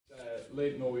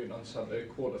Leyton Orient on Saturday,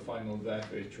 quarter-final of the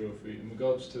FA Trophy. In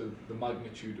regards to the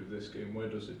magnitude of this game, where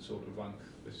does it sort of rank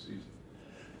this season?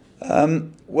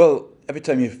 Well, every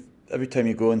time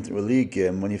you go into a league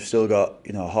game, when you've still got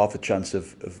half a chance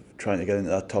of trying to get into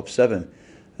that top seven,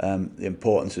 the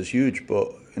importance is huge.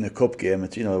 But in a cup game,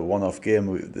 it's a one-off game.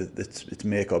 It's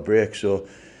make or break. So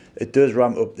it does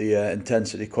ramp up the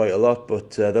intensity quite a lot.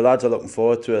 But the lads are looking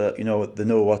forward to it.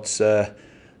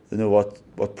 They know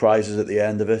what prizes at the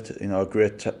end of it. A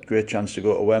great chance to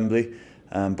go to Wembley.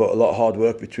 But a lot of hard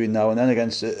work between now and then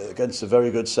against a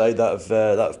very good side that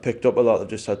have picked up a lot. They've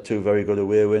just had 2 very good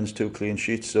away wins, 2 clean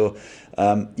sheets. So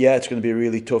it's going to be a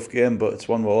really tough game, but it's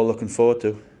one we're all looking forward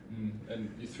to. And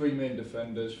your 3 main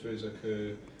defenders, Fraser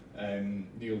Kerr,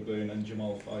 Neil Byrne and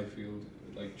Jamal Fifield.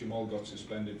 Like Jamal got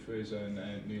suspended, Fraser and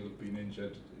Neil have been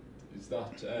injured. Is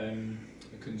that a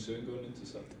concern going into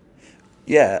Saturday?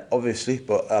 Yeah, obviously,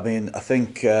 but I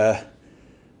think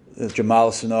the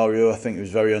Jamal scenario, I think he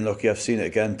was very unlucky. I've seen it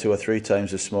again 2 or 3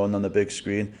 times this morning on the big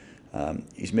screen.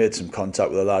 He's made some contact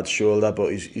with the lad's shoulder,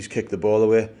 but he's kicked the ball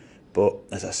away. But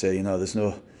as I say, there's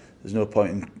no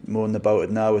point in moaning about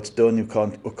it now. It's done.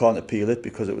 We can't appeal it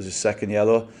because it was his 2nd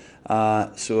yellow.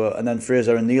 And then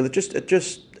Fraser and Neil, it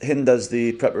just hinders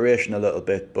the preparation a little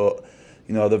bit. But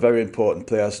they're very important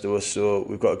players to us, so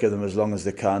we've got to give them as long as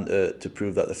they can to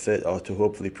prove that they're fit, or to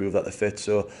hopefully prove that they're fit.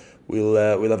 So we'll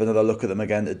have another look at them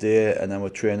again today, and then we're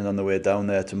training on the way down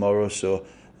there tomorrow. So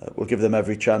we'll give them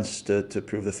every chance to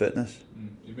prove the fitness.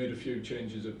 You made a few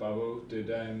changes at Barrow. Did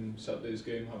Saturday's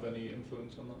game have any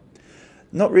influence on that?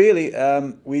 Not really.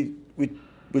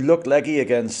 We looked leggy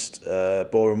against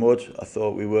Boreham Wood. I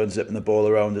thought we weren't zipping the ball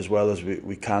around as well as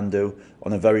we can do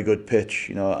on a very good pitch.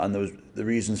 And there was the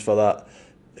reasons for that.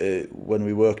 When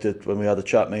we had a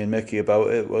chat, me and Mickey,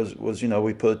 about it was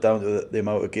we put it down to the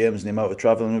amount of games and the amount of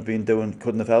travelling we've been doing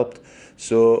couldn't have helped.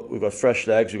 So we've got fresh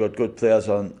legs, we've got good players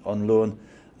on loan,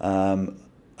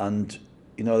 and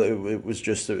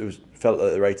it felt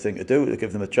like the right thing to do, to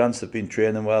give them a chance. They've been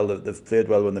training well, they've played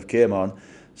well when they've came on.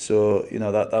 So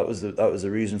that was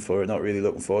the reason for it. Not really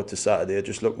looking forward to Saturday,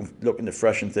 just looking to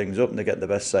freshen things up and to get the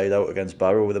best side out against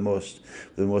Barrow with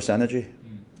the most energy.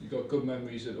 Got good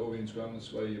memories at Orient's ground.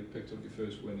 That's where you picked up your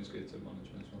first win as Gateshead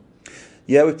manager as well.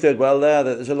 Yeah, we played well there.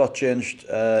 There's a lot changed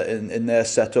in their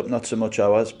setup, not so much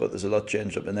ours, but there's a lot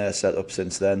changed up in their setup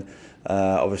since then.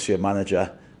 Obviously a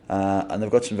manager, and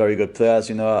they've got some very good players.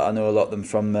 I know a lot of them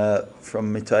from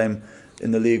my time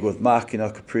in the league with Mac,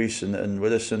 Caprice and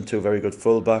Widdowson, 2 very good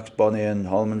fullbacks. Bonnie and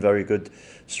Holman, very good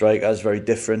strikers, very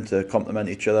different, complement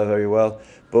each other very well.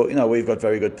 But we've got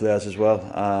very good players as well,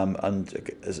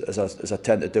 and as I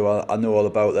tend to do, I know all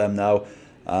about them now.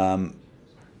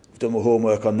 I've done my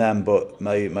homework on them, but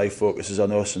my focus is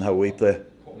on us and how we play.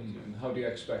 And how do you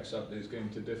expect Saturday's game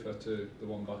to differ to the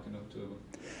one back in October?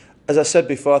 As I said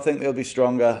before, I think they'll be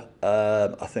stronger.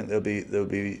 I think they'll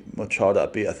be much harder to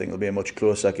beat. I think it'll be a much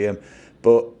closer game.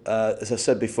 But as I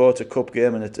said before, it's a cup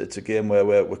game, and it's a game where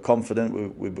we're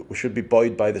confident. We should be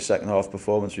buoyed by the second half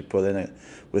performance we put in it,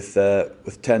 with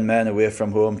 10 men away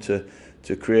from home to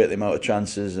create the amount of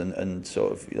chances and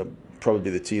sort of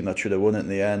probably the team that should have won it in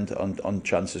the end on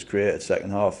chances created second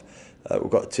half.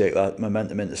 We've got to take that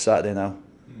momentum into Saturday now.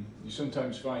 You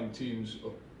sometimes find teams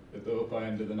at the upper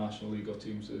end of the National League, or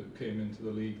teams that came into the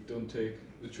league, don't take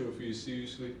the trophy as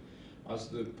seriously as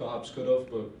they perhaps could have,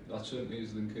 but that certainly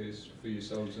isn't the case for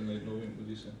yourselves in Leyton Orient, would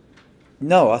you say?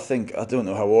 No, I don't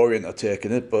know how Orient are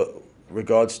taking it, but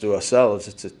regards to ourselves,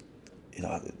 it's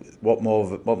what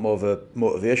more of a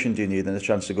motivation do you need than a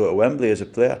chance to go to Wembley as a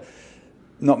player?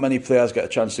 Not many players get a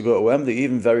chance to go to Wembley.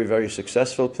 Even very, very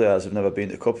successful players have never been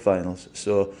to cup finals.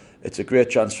 So it's a great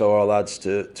chance for our lads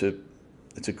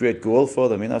it's a great goal for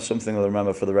them. That's something they'll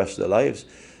remember for the rest of their lives.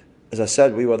 As I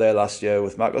said, we were there last year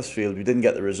with Macclesfield. We didn't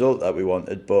get the result that we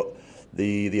wanted, but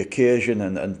the occasion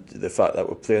and the fact that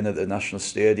we're playing at the National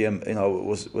Stadium,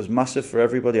 was massive for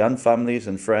everybody, and families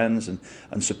and friends and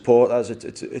supporters.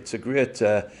 It's a great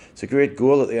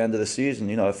goal at the end of the season.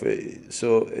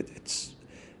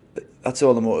 That's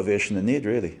all the motivation they need,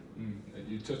 really.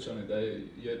 You touched on it there.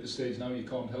 You're at the stage now you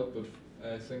can't help but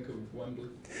think of Wembley.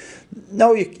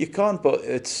 No, you can't. But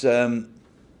it's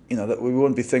that we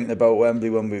won't be thinking about Wembley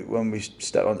when we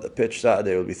step onto the pitch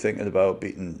Saturday. We'll be thinking about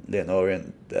beating Leyton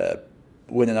Orient,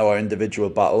 winning our individual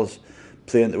battles,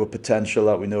 playing to a potential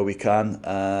that we know we can.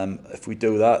 If we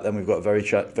do that, then we've got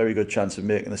a very good chance of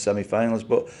making the semi-finals.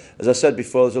 But as I said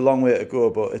before, there's a long way to go.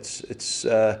 But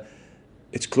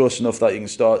it's close enough that you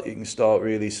can start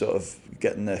really sort of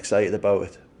getting excited about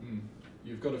it.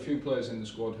 You've got a few players in the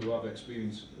squad who have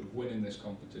experience of winning this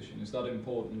competition. Is that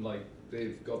important, like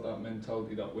they've got that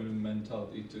mentality, that winning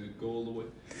mentality to go all the way?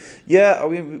 Yeah, I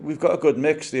mean, we've got a good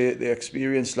mix. The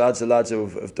experienced lads, the lads who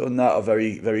have done that are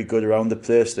very, very good around the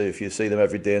place. If you see them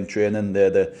every day in training,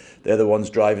 they're the ones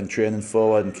driving training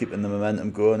forward and keeping the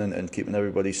momentum going and keeping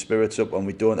everybody's spirits up when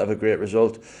we don't have a great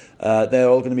result. They're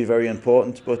all going to be very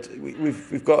important, but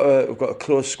we've got a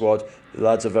close squad. The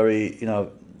lads are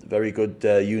very good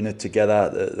unit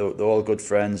together. They're all good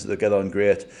friends. They get on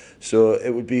great. So it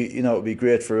would be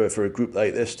great for a group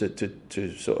like this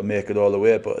to sort of make it all the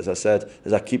way. But as I said,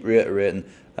 as I keep reiterating,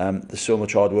 there's so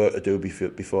much hard work to do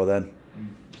before then.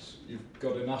 You've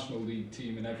got a National League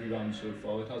team in every round so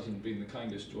far. It hasn't been the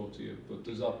kindest draw to you, but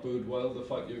does that bode well, the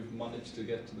fact you've managed to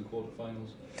get to the quarterfinals?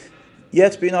 Yeah,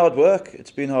 it's been hard work.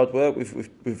 It's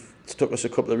took us a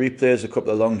couple of replays, a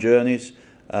couple of long journeys.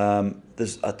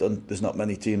 There's not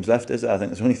many teams left, is there? I think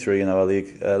there's only 3 in our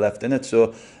league left in it.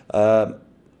 So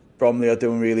Bromley are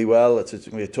doing really well. It's going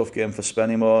to be a tough game for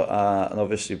Spennymoor, and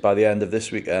obviously by the end of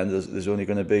this weekend, there's only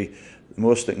going to be the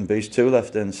most that can be 2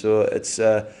 left in. So it's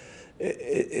a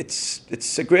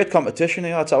great competition.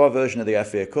 It's our version of the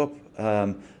FA Cup,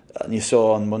 and you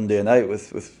saw on Monday night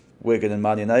with Wigan and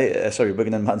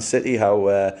Wigan and Man City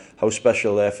how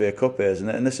special the FA Cup is,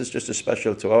 and this is just as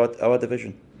special to our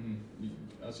division.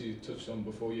 As you touched on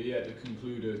before, you're yet to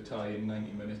conclude a tie in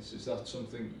 90 minutes. Is that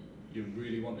something you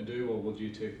really want to do, or would you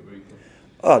take a break?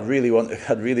 I'd really want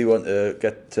to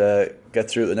get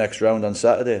through the next round on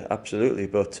Saturday, absolutely.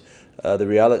 But the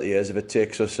reality is, if it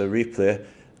takes us a replay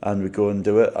and we go and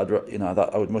do it, I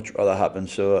would much rather happen.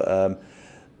 So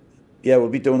we'll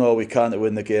be doing all we can to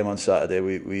win the game on Saturday.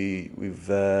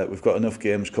 We've got enough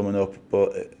games coming up,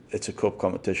 but it's a cup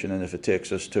competition, and if it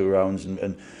takes us 2 rounds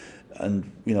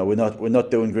and we're not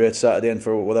doing great Saturday, and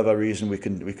for whatever reason we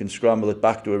can scramble it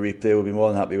back to a replay, we'll be more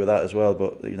than happy with that as well.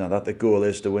 But that the goal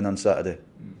is to win on Saturday.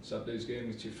 Saturday's game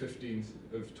is your 15th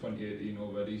of 2018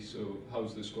 already. So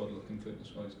how's the squad looking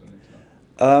fitness-wise going into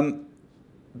that?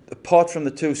 Apart from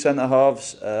the 2 centre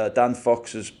halves, Dan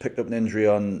Fox has picked up an injury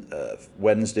on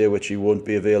Wednesday, which he won't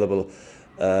be available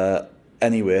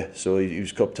anyway, so he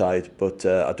was cup tied, but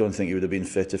I don't think he would have been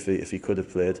fit if he could have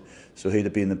played, so he'd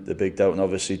have been the big doubt, and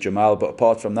obviously Jamal. But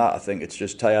apart from that, I think it's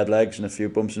just tired legs and a few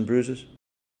bumps and bruises.